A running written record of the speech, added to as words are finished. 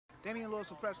Damian Lewis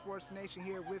with Prep Sports Nation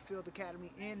here at Whitefield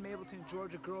Academy in Mableton,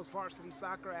 Georgia. Girls varsity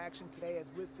soccer action today as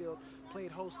Whitefield played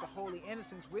host to Holy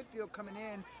Innocents. Whitefield coming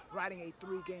in riding a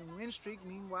 3-game win streak.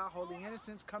 Meanwhile, Holy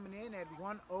Innocents coming in at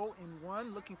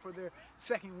 1-0-1, looking for their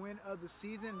second win of the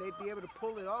season. They'd be able to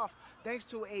pull it off thanks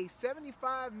to a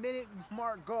 75-minute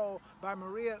mark goal by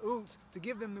Maria Oots to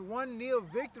give them the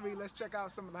 1-0 victory. Let's check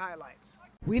out some of the highlights.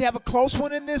 We'd have a close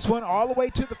one in this one all the way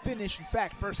to the finish. In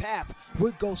fact, first half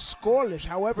would go scoreless.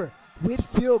 However,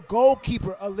 Whitefield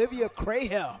goalkeeper Olivia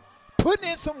Crahill putting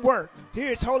in some work.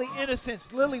 Here's Holy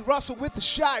Innocents. Lily Russell with the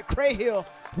shot. Crahill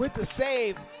with the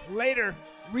save. Later,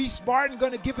 Reese Martin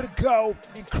going to give it a go.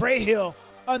 And Crahill,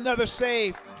 another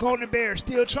save. Golden Bears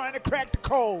still trying to crack the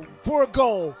code for a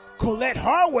goal. Colette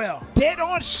Harwell, dead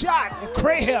on shot. And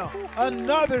Crahill,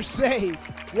 another save.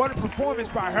 What a performance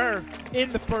by her in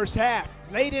the first half.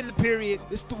 Late in the period,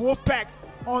 it's the Wolfpack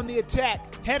on the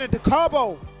attack. Hannah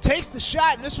DeCabo takes the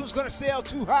shot, and this one's going to sail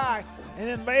too high. And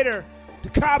then later,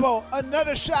 DeCabo,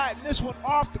 another shot, and this one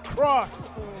off the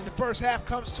cross. And the first half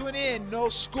comes to an end, no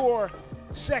score.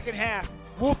 Second half,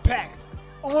 Wolfpack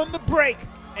on the break,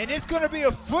 and it's going to be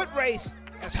a foot race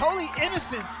as Holy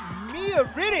Innocents, Mia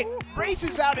Riddick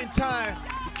races out in time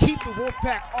to keep the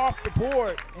Wolfpack off the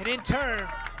board. And in turn,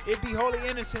 it'd be Holy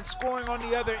Innocents scoring on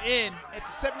the other end at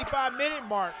the 75-minute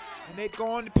mark, and they'd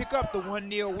go on to pick up the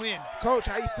 1-0 win. Coach,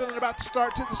 how you feeling about the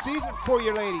start to the season for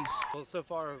your ladies? Well, so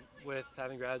far with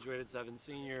having graduated 7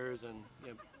 seniors and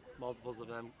multiples of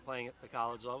them playing at the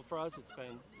college level for us, it's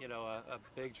been a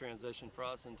big transition for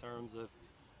us in terms of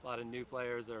a lot of new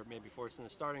players that are maybe forced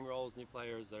into starting roles, new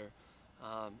players that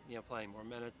are playing more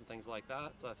minutes and things like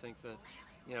that. So I think that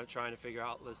trying to figure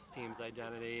out this team's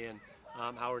identity and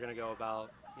how we're going to go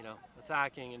about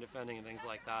attacking and defending and things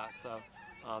like that. So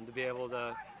to be able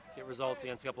to get results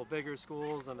against a couple bigger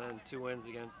schools and then 2 wins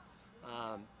against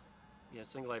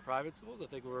single A private schools, I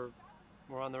think we're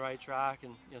on the right track,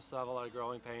 and still have a lot of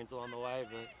growing pains along the way,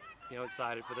 but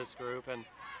excited for this group, and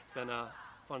it's been a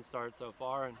fun start so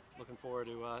far, and looking forward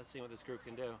to seeing what this group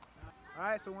can do. All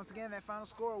right, so once again, that final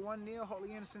score, 1-0.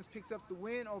 Holy Innocents picks up the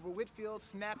win over Whitefield,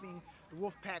 snapping the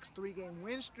Wolfpack's 3-game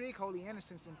win streak. Holy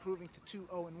Innocents improving to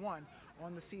 2-0-1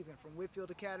 on the season. From Whitefield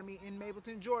Academy in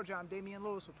Mableton, Georgia, I'm Damian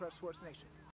Lewis with Prep Sports Nation.